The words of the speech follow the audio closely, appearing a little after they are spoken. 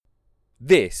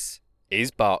This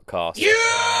is Barkcast. You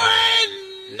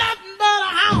ain't nothing but a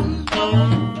hound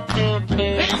dog.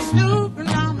 Been snooping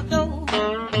on the door.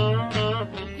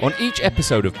 On each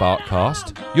episode of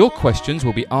Barkcast, your questions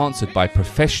will be answered by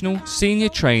professional, senior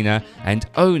trainer and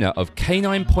owner of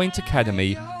Canine Point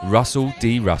Academy, Russell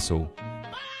D. Russell.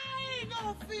 I ain't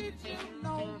gonna feed you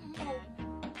no more.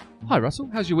 Hi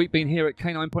Russell, how's your week been here at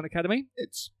Canine Point Academy?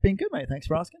 It's been good, mate. Thanks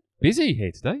for asking. Busy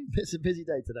here today. It's a busy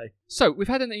day today. So, we've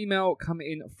had an email come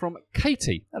in from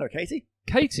Katie. Hello, Katie.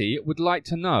 Katie would like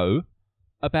to know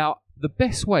about the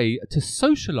best way to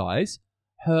socialise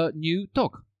her new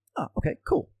dog. Ah, okay,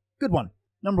 cool. Good one.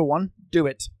 Number one, do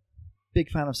it.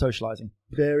 Big fan of socialising.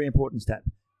 Very important step.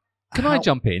 Can I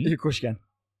jump in? Of course you can.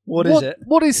 What is it?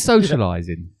 What is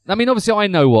socialising? I mean, obviously I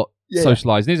know what Yeah.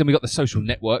 socialising is, and we've got the social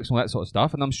networks and all that sort of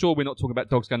stuff, and I'm sure we're not talking about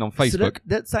dogs going on So Facebook.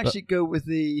 let's actually go with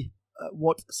the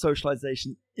what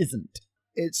socialisation isn't.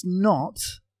 It's not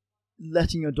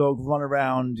letting your dog run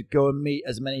around, go and meet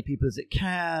as many people as it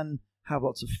can, have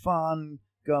lots of fun,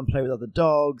 go and play with other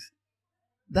dogs.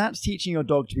 That's teaching your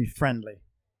dog to be friendly,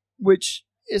 which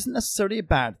isn't necessarily a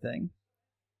bad thing,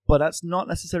 but that's not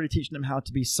necessarily teaching them how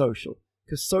to be social,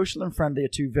 because social and friendly are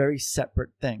two very separate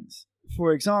things.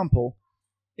 For example,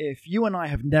 if you and I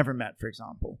have never met, for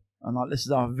example, and like this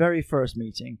is our very first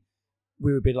meeting,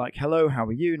 we would be like, hello, how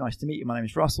are you? Nice to meet you. My name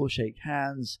is Russell. Shake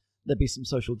hands. There'd be some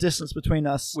social distance between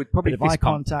us. We'd probably bit of eye fist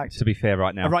bump, contact. to be fair,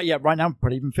 right now. Right now,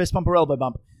 probably even fist bump or elbow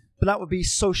bump. But that would be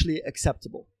socially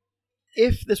acceptable.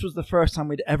 If this was the first time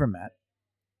we'd ever met,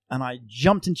 and I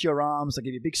jumped into your arms, I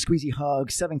gave you a big squeezy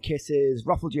hug, 7 kisses,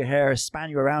 ruffled your hair,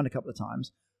 span you around a couple of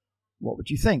times, what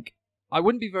would you think? I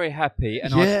wouldn't be very happy,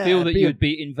 and Yeah, I'd feel that be you'd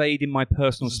be invading my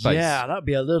personal space. Yeah, that'd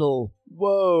be a little,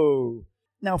 whoa.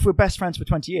 Now, if we're best friends for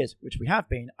 20 years, which we have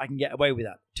been, I can get away with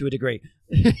that to a degree.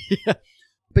 Yeah.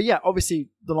 But yeah, obviously,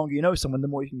 the longer you know someone, the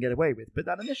more you can get away with. But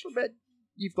that initial bit,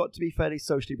 you've got to be fairly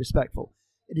socially respectful.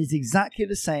 It is exactly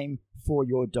the same for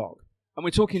your dog. And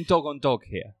we're talking dog on dog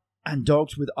here, And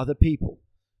dogs with other people.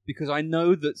 because I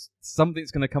know that something's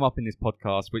going to come up in this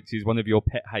podcast, which is one of your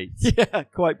pet hates. Yeah,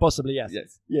 quite possibly, yes.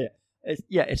 Yes.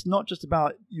 Yeah. It's not just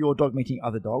about your dog meeting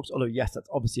other dogs, although yes, that's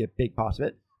obviously a big part of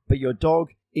it, but your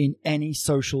dog in any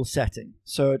social setting.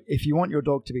 So if you want your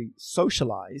dog to be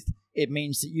socialized, it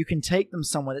means that you can take them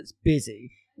somewhere that's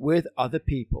busy with other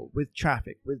people, with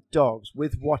traffic, with dogs,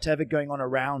 with whatever going on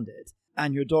around it,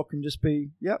 and your dog can just be,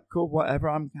 yep, cool, whatever,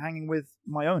 I'm hanging with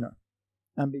my owner,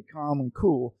 and be calm and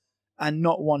cool, and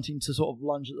not wanting to sort of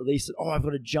lunge at the least, oh, I've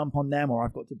got to jump on them, or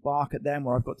I've got to bark at them,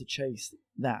 or I've got to chase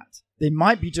that. They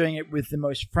might be doing it with the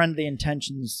most friendly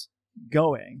intentions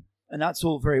going, and that's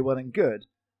all very well and good,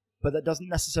 but that doesn't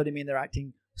necessarily mean they're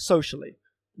acting socially.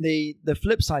 The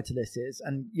flip side to this is,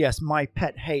 and yes, my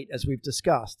pet hate, as we've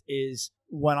discussed, is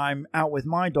when I'm out with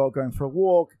my dog going for a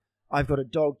walk, I've got a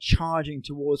dog charging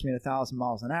towards me at 1,000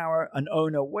 miles an hour, an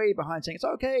owner way behind saying, it's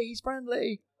okay, he's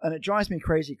friendly. And it drives me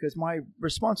crazy because my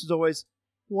response is always,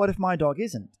 what if my dog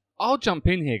isn't? I'll jump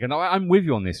in here, and I'm with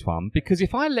you on this one, because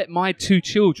if I let my 2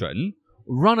 children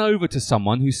run over to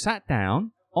someone who sat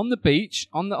down on the beach,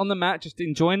 on the mat, just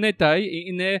enjoying their day,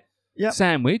 eating their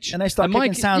sandwich, And they start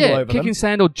kicking sand all over them. kicking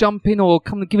sand or jumping or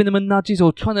giving them a nudges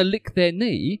or trying to lick their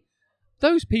knee,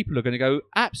 those people are going to go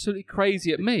absolutely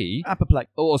crazy at me Apoplectic.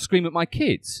 or scream at my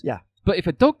kids. Yeah. But if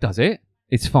a dog does it,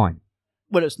 it's fine.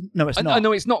 Well, it's not. I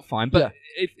know it's not fine, but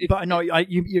But I know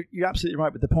you're absolutely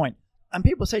right with the point. And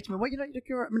people say to me, well,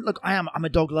 look, I'm a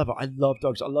dog lover. I love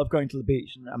dogs. I love going to the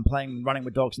beach and playing, running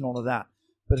with dogs and all of that.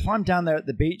 But if I'm down there at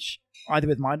the beach, either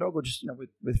with my dog or just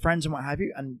with friends and what have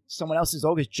you, and someone else's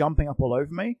dog is jumping up all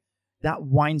over me, that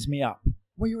winds me up.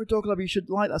 Well, you're a dog lover. You should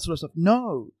like that sort of stuff.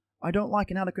 No, I don't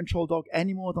like an out-of-control dog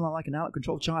any more than I like an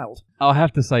out-of-control child. I'll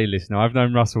have to say, listener, I've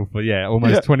known Russell for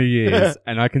almost 20 years,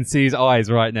 and I can see his eyes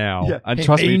right now. Yeah, And he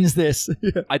trust me, means this.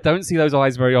 I don't see those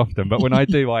eyes very often, but when I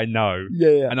do, I know.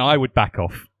 Yeah. And I would back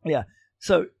off. Yeah.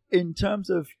 So in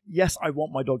terms of, yes, I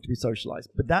want my dog to be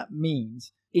socialized, but that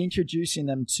means introducing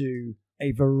them to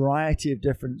a variety of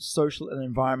different social and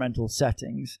environmental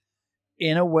settings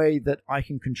in a way that I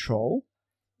can control,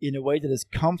 in a way that is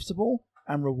comfortable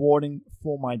and rewarding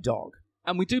for my dog.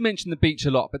 And we do mention the beach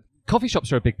a lot, but coffee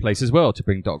shops are a big place as well to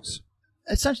bring dogs.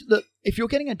 Essentially, look, if you're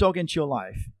getting a dog into your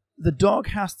life, the dog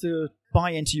has to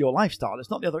buy into your lifestyle.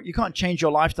 It's not the other. You can't change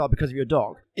your lifestyle because of your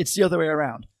dog. It's the other way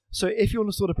around. So if you're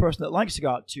the sort of person that likes to go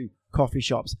out to coffee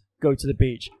shops, go to the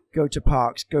beach, go to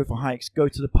parks, go for hikes, go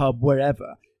to the pub,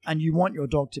 wherever, and you want your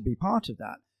dog to be part of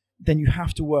that, then you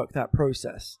have to work that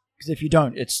process. Because if you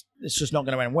don't, it's just not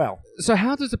going to end well. So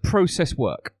how does the process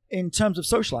work? In terms of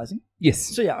socializing?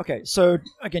 Yes. So yeah, okay. So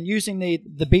again, using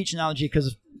the beach analogy,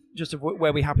 because just of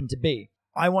where we happen to be.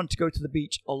 I want to go to the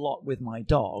beach a lot with my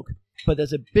dog, but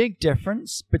there's a big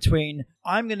difference between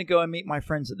I'm going to go and meet my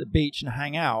friends at the beach and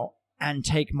hang out and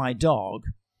take my dog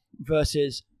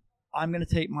versus I'm going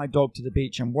to take my dog to the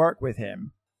beach and work with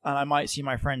him, and I might see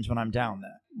my friends when I'm down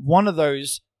there. One of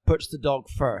those puts the dog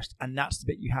first, and that's the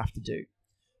bit you have to do.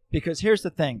 Because here's the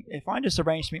thing. If I just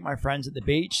arrange to meet my friends at the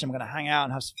beach, I'm going to hang out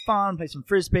and have some fun, play some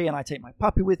frisbee, and I take my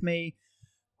puppy with me,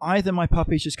 either my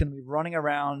puppy's just going to be running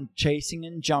around, chasing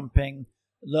and jumping,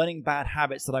 learning bad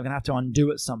habits that I'm going to have to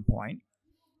undo at some point.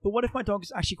 But what if my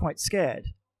dog's actually quite scared?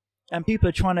 And people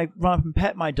are trying to run up and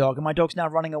pet my dog, and my dog's now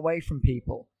running away from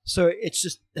people. So it's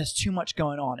just, there's too much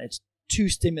going on. It's too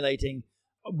stimulating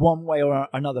one way or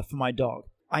another for my dog.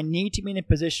 I need to be in a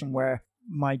position where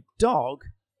my dog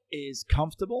is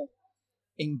comfortable,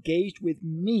 engaged with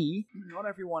me, not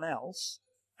everyone else,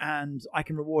 and I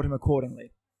can reward him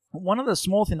accordingly. One of the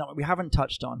small things that we haven't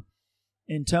touched on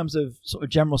in terms of sort of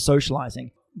general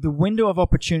socializing, the window of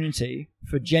opportunity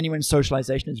for genuine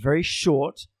socialization is very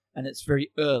short and it's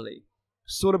very early,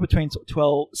 sort of between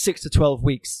 6 to 12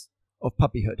 weeks of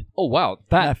puppyhood. Oh, wow.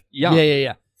 That young.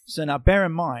 Yeah. So now bear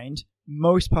in mind,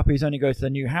 most puppies only go to their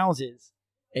new houses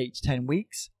 8 to 10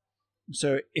 weeks.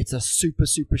 So it's a super,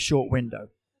 super short window.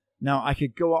 Now, I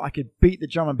could beat the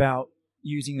drum about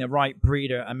using the right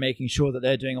breeder and making sure that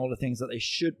they're doing all the things that they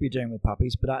should be doing with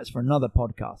puppies, but that's for another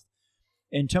podcast.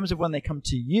 In terms of when they come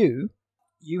to you,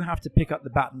 you have to pick up the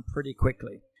baton pretty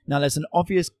quickly. Now, there's an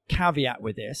obvious caveat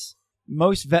with this.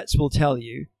 Most vets will tell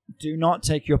you, do not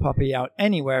take your puppy out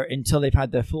anywhere until they've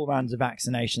had their full rounds of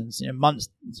vaccinations,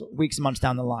 weeks and months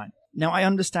down the line. Now, I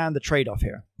understand the trade-off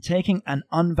here. Taking an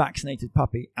unvaccinated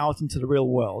puppy out into the real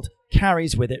world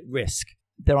carries with it risk.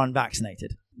 They're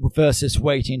unvaccinated versus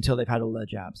waiting until they've had all their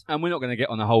jabs. And we're not going to get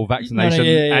on the whole vaccination,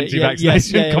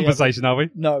 anti-vaccination conversation, are we?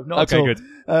 No, not at all. Okay,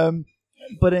 good.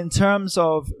 But in terms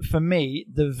of, for me,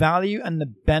 the value and the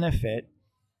benefit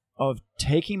of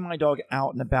taking my dog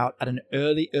out and about at an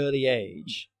early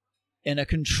age in a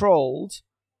controlled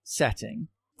setting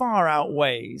far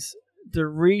outweighs the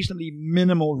reasonably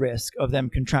minimal risk of them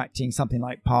contracting something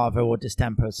like parvo or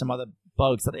distemper, some other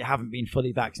bugs that they haven't been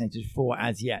fully vaccinated for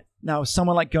as yet. Now,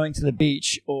 someone like going to the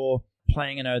beach or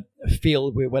playing in a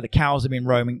field where the cows have been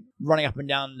roaming, running up and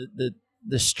down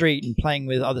the street and playing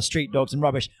with other street dogs and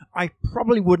rubbish, I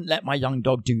probably wouldn't let my young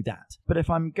dog do that. But if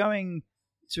I'm going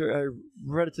to a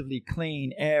relatively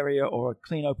clean area or a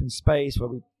clean open space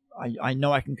where I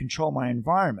know I can control my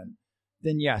environment,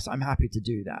 then yes, I'm happy to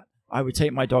do that. I would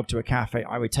take my dog to a cafe.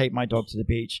 I would take my dog to the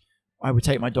beach. I would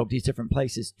take my dog to these different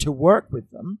places to work with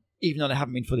them, even though they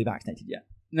haven't been fully vaccinated yet.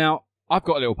 Now, I've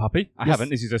got a little puppy. I haven't.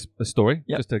 This is a story,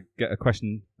 Yep. just to get a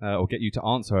question or get you to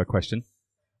answer a question.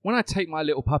 When I take my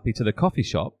little puppy to the coffee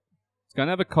shop, to go and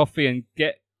have a coffee and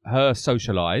get her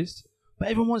socialised, but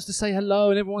everyone wants to say hello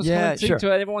and everyone wants to speak to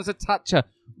her and everyone wants to touch her.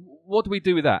 What do we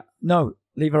do with that? No,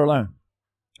 leave her alone.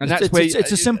 And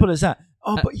it's as simple as that.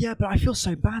 Oh, but I feel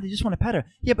so bad. I just want to pet her.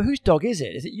 Yeah, but whose dog is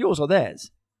it? Is it yours or theirs?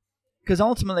 Because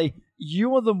ultimately,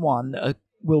 you are the one that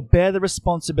will bear the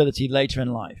responsibility later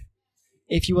in life.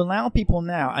 If you allow people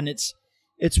now, and it's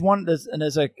one,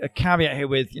 there's a caveat here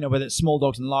with, whether it's small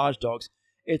dogs and large dogs.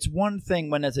 It's one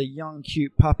thing when there's a young,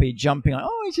 cute puppy jumping on,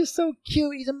 oh, he's just so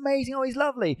cute, he's amazing, oh, he's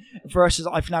lovely, versus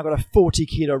I've now got a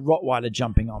 40-kilo Rottweiler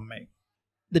jumping on me.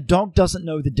 The dog doesn't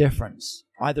know the difference.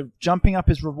 Either jumping up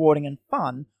is rewarding and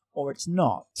fun, or it's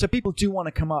not. So people do want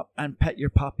to come up and pet your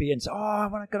puppy and say, oh, I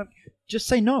want to go. Just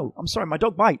say no. I'm sorry, my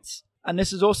dog bites. And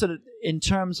this is also in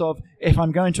terms of if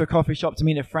I'm going to a coffee shop to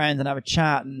meet a friend and have a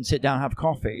chat and sit down and have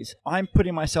coffees, I'm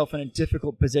putting myself in a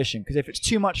difficult position because if it's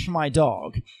too much for my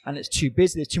dog and it's too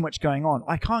busy, there's too much going on,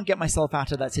 I can't get myself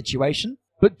out of that situation.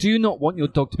 But do you not want your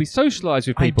dog to be socialised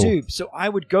with people? I do. So I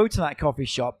would go to that coffee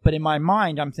shop, but in my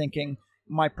mind, I'm thinking,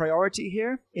 my priority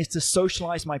here is to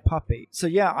socialize my puppy. So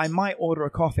yeah, I might order a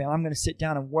coffee and I'm going to sit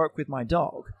down and work with my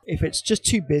dog. If it's just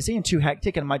too busy and too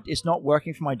hectic and it's not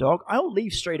working for my dog, I'll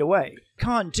leave straight away.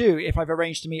 Can't do if I've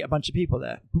arranged to meet a bunch of people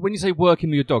there. But when you say working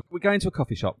with your dog, we're going to a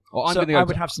coffee shop. Or I'm going to go I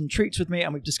would have some treats with me,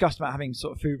 and we've discussed about having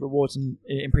sort of food rewards in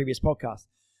previous podcasts.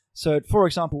 So for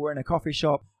example, we're in a coffee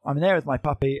shop. I'm there with my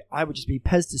puppy. I would just be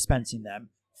Pez dispensing them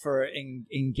for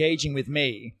engaging with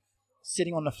me,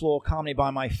 sitting on the floor calmly by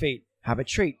my feet. Have a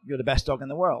treat. You're the best dog in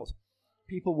the world.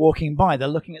 People walking by, they're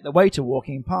looking at the waiter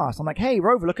walking past. I'm like, hey,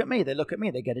 Rover, look at me. They look at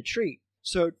me. They get a treat.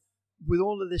 So with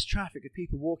all of this traffic of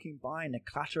people walking by and the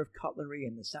clatter of cutlery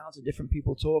and the sounds of different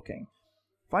people talking,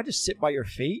 if I just sit by your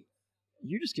feet,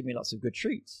 you just give me lots of good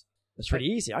treats. That's really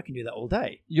easy. I can do that all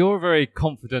day. You're a very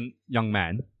confident young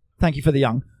man. Thank you for the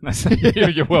young.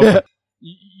 You're welcome.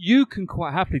 you can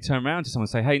quite happily turn around to someone and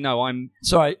say, "Hey, no, I'm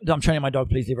Sorry, I'm training my dog.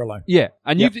 Please leave her alone. yeah."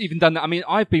 And Yep. you've even done that. I mean,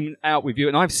 I've been out with you,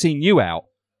 and I've seen you out,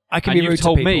 I can and be you've rude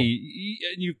told to people. me,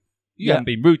 and you Yeah. haven't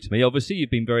been rude to me. Obviously, you've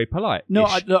been very polite. No,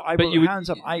 I but will, hands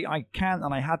up. I can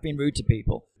and I have been rude to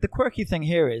people. The quirky thing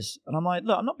here is, and I'm like,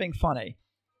 look, I'm not being funny,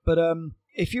 but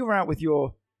if you were out with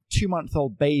your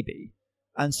 2-month-old baby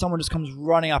and someone just comes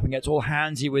running up and gets all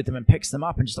handsy with them and picks them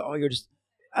up and just like, oh, you're just,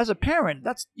 as a parent,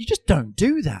 you just don't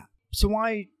do that. So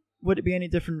why would it be any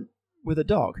different with a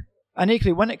dog? And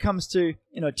equally, when it comes to,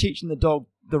 teaching the dog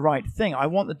the right thing, I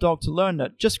want the dog to learn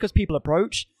that just because people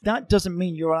approach, that doesn't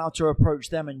mean you're allowed to approach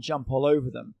them and jump all over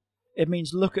them. It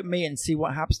means look at me and see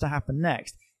what happens to happen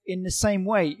next. In the same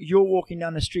way, you're walking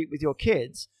down the street with your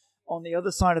kids. On the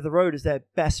other side of the road is their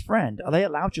best friend. Are they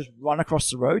allowed to just run across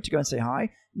the road to go and say hi?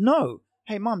 No.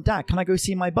 Hey, Mom, Dad, can I go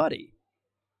see my buddy?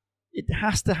 It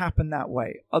has to happen that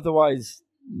way. Otherwise,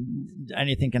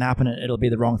 anything can happen and it'll be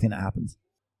the wrong thing that happens.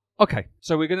 Okay,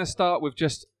 so we're going to start with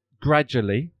just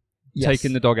gradually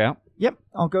taking the dog out. Yep,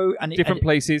 I'll go and Different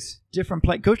places. Different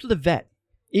place. Go to the vet.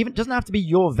 Even doesn't have to be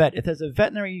your vet. If there's a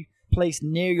veterinary place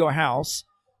near your house,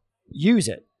 use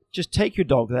it. Just take your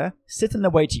dog there, sit in the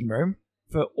waiting room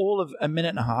for all of a minute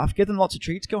and a half, give them lots of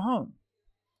treats, go home.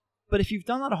 But if you've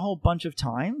done that a whole bunch of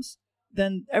times,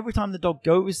 then every time the dog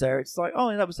goes there, it's like,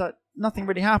 oh, that was that. Nothing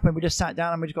really happened. We just sat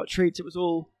down and we just got treats. It was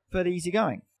all fairly easy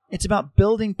going. It's about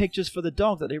building pictures for the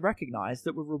dog that they recognize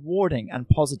that were rewarding and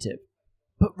positive.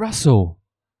 But Russell,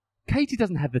 Katie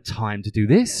doesn't have the time to do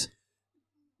this.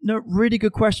 No, really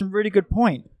good question, really good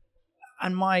point.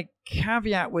 And my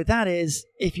caveat with that is,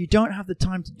 if you don't have the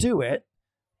time to do it,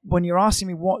 when you're asking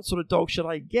me what sort of dog should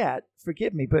I get,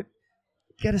 forgive me, but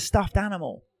get a stuffed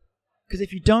animal. Because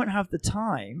if you don't have the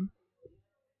time,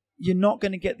 you're not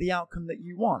going to get the outcome that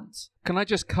you want. Can I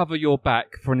just cover your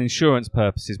back for an insurance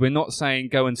purposes? We're not saying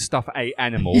go and stuff a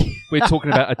animal. We're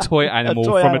talking about a toy animal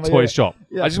from a toy shop.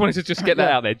 Yeah. I just wanted to just get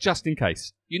that out there, just in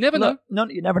case. You never know. No,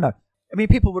 you never know. I mean,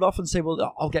 people would often say,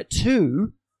 well, I'll get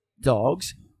 2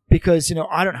 dogs because,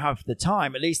 I don't have the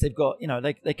time. At least they've got,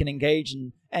 they can engage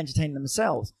and entertain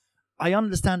themselves. I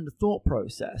understand the thought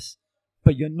process,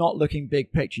 but you're not looking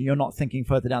big picture. You're not thinking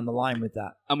further down the line with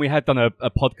that. And we had done a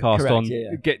podcast Correct, on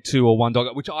yeah. get 2 or 1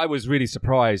 dog, which I was really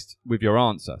surprised with your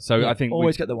answer. So Yeah, I think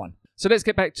always get the one. So let's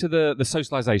get back to the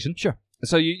socialization. Sure.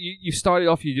 So you started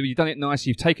off, you've done it nice,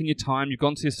 you've taken your time, you've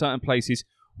gone to certain places.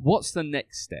 What's the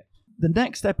next step? The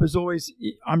next step is always,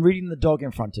 I'm reading the dog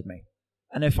in front of me.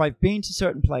 And if I've been to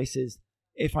certain places,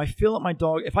 if I feel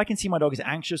that if I can see my dog is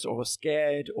anxious or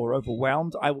scared or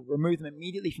overwhelmed, I will remove them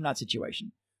immediately from that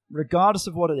situation, regardless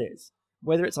of what it is.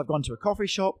 Whether it's I've gone to a coffee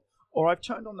shop or I've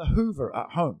turned on the Hoover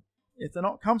at home. If they're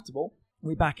not comfortable,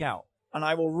 we back out. And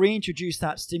I will reintroduce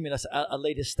that stimulus at a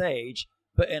later stage,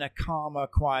 but in a calmer,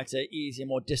 quieter, easier,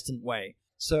 more distant way.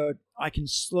 So I can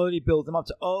slowly build them up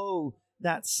to, oh,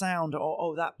 that sound, or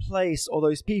oh, that place, or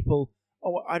those people.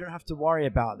 Oh, I don't have to worry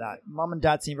about that. Mum and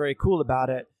Dad seem very cool about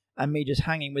it, and me just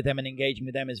hanging with them and engaging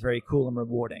with them is very cool and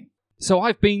rewarding. So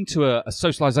I've been to a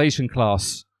socialization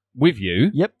class with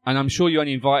you. Yep. And I'm sure you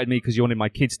only invited me because you wanted my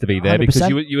kids to be there 100%. because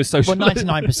you were social. Well,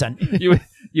 99%.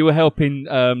 you were helping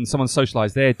someone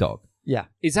socialize their dog. Yeah.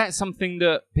 Is that something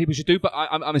that people should do? But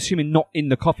I'm assuming not in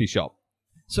the coffee shop.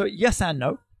 So yes and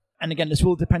no. And again, this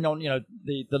will depend on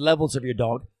the levels of your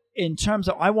dog. In terms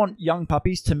of, I want young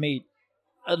puppies to meet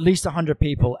at least 100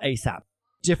 people ASAP.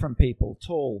 Different people,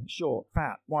 tall, short,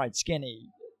 fat, wide, skinny,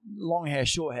 long hair,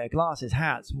 short hair, glasses,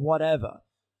 hats, whatever.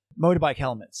 Motorbike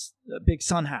helmets, big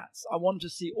sun hats. I want to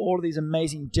see all of these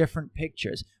amazing different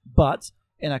pictures, but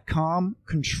in a calm,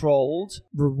 controlled,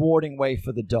 rewarding way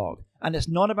for the dog. And it's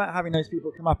not about having those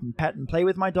people come up and pet and play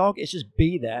with my dog. It's just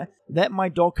be there. Let my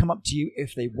dog come up to you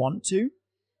if they want to,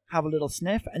 have a little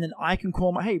sniff, and then I can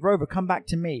call hey, Rover, come back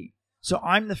to me. So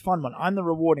I'm the fun one. I'm the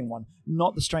rewarding one,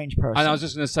 not the strange person. And I was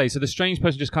just going to say, so the strange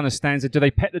person just kind of stands there. Do they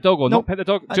pet the dog or not pet the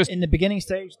dog? Just in the beginning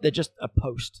stage, they're just a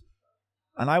post.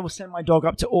 And I will send my dog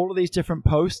up to all of these different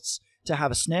posts to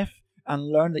have a sniff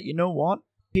and learn that, you know what?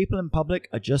 People in public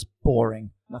are just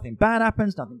boring. Nothing bad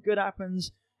happens. Nothing good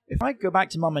happens. If I go back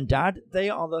to Mum and Dad,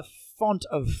 they are the font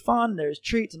of fun. There's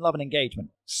treats and love and engagement.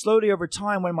 Slowly over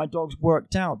time, when my dog's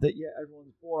worked out that,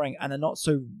 everyone's boring and they're not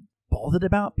so bothered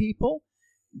about people,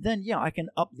 then, I can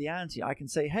up the ante. I can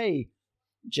say, hey,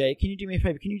 Jay, can you do me a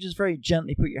favor? Can you just very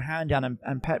gently put your hand down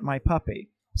and pet my puppy?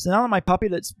 So now that my puppy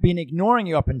that's been ignoring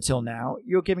you up until now,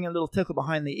 you're giving a little tickle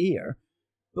behind the ear.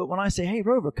 But when I say, hey,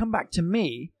 Rover, come back to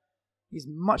me, he's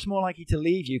much more likely to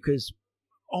leave you because,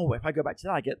 if I go back to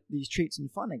that, I get these treats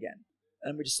and fun again.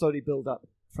 And we just slowly build up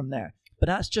from there. But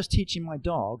that's just teaching my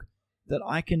dog that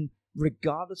I can,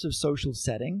 regardless of social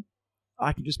setting,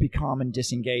 I can just be calm and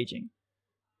disengaging.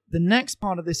 The next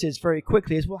part of this is very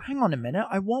quickly is, well, hang on a minute.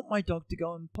 I want my dog to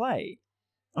go and play.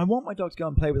 I want my dog to go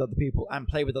and play with other people and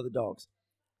play with other dogs.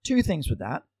 Two things with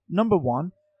that. Number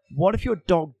one, what if your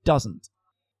dog doesn't?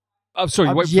 I'm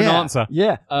sorry, wait for an answer.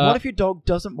 Yeah. What if your dog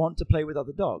doesn't want to play with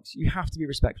other dogs? You have to be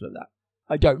respectful of that.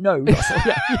 I don't know,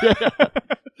 Russell.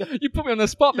 You put me on the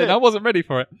spot then. Yeah. I wasn't ready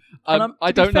for it. I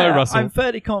don't fair, know, Russell. I'm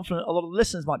fairly confident a lot of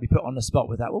listeners might be put on the spot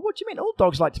with that. Well, what do you mean? All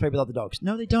dogs like to play with other dogs.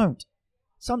 No, they don't.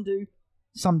 Some do,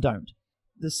 some don't.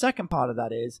 The second part of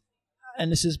that is,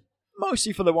 and this is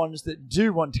mostly for the ones that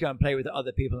do want to go and play with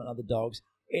other people and other dogs,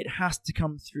 it has to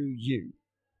come through you.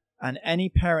 And any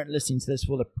parent listening to this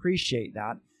will appreciate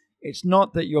that. It's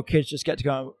not that your kids just get to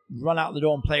go and run out the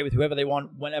door and play with whoever they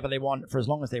want, whenever they want, for as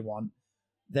long as they want.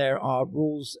 There are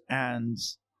rules and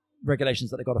regulations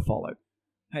that they've got to follow.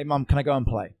 Hey, Mum, can I go and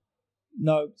play?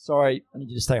 No, sorry, I need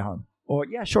you to stay home. Or,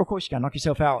 yeah, sure, of course you can. Knock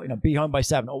yourself out. Be home by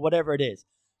 7 or whatever it is.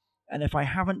 And if I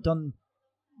haven't done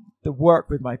the work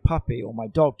with my puppy or my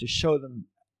dog to show them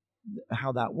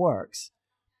how that works,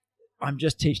 I'm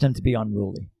just teaching them to be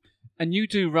unruly. And you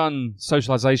do run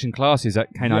socialization classes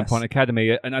at Canine Point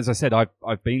Academy, and as I said,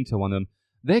 I've been to one of them.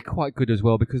 They're quite good as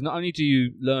well, because not only do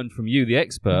you learn from you, the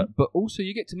expert, but also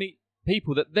you get to meet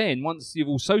people that then, once you've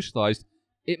all socialized,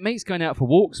 it makes going out for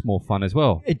walks more fun as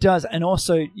well. It does, and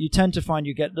also you tend to find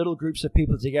you get little groups of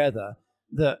people together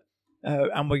that,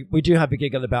 and we do have a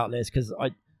giggle about this, because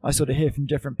I sort of hear from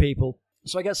different people.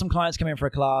 So I get some clients come in for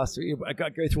a class, I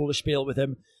go through all the spiel with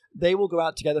them. They will go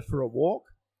out together for a walk,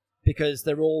 because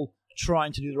they're all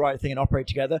trying to do the right thing and operate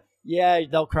together. Yeah,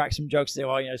 they'll crack some jokes, say,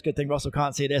 "Oh, it's a good thing Russell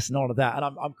can't see this," and all of that. And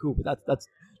I'm cool, but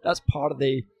that's part of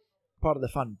the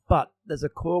fun. But there's a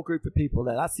core group of people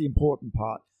there. That's the important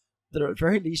part, that are at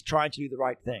very least trying to do the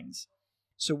right things.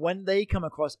 So when they come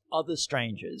across other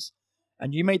strangers,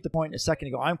 and you made the point a second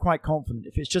ago, I'm quite confident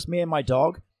if it's just me and my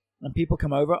dog, and people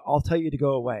come over, I'll tell you to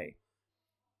go away.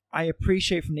 I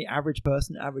appreciate from the average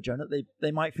person, average owner,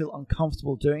 they might feel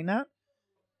uncomfortable doing that.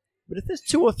 But if there's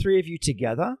 2 or 3 of you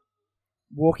together,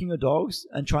 walking your dogs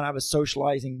and trying to have a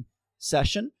socializing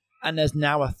session, and there's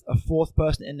now a 4th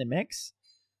person in the mix,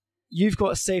 you've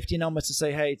got a safety number to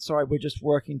say, hey, sorry, we're just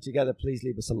working together. Please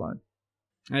leave us alone.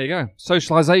 There you go.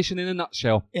 Socialization in a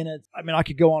nutshell. I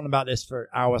could go on about this for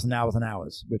hours and hours and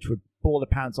hours, which would bore the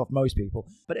pants off most people.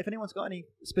 But if anyone's got any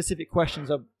specific questions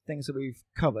of things that we've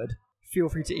covered, feel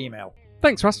free to email.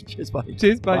 Thanks, Russ. Cheers, buddy.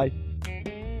 Cheers, bye. Bye.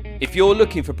 If you're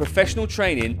looking for professional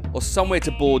training or somewhere to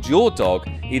board your dog,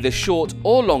 either short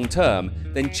or long term,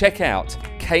 then check out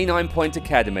Canine Point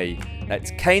Academy. That's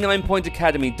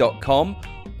caninepointacademy.com,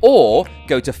 or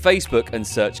go to Facebook and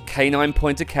search Canine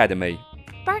Point Academy.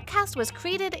 Barkcast was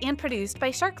created and produced by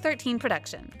Shark 13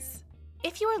 Productions.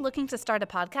 If you are looking to start a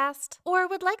podcast or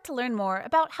would like to learn more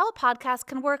about how a podcast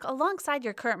can work alongside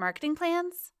your current marketing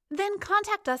plans, then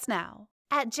contact us now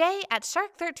at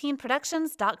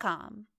j@shark13productions.com.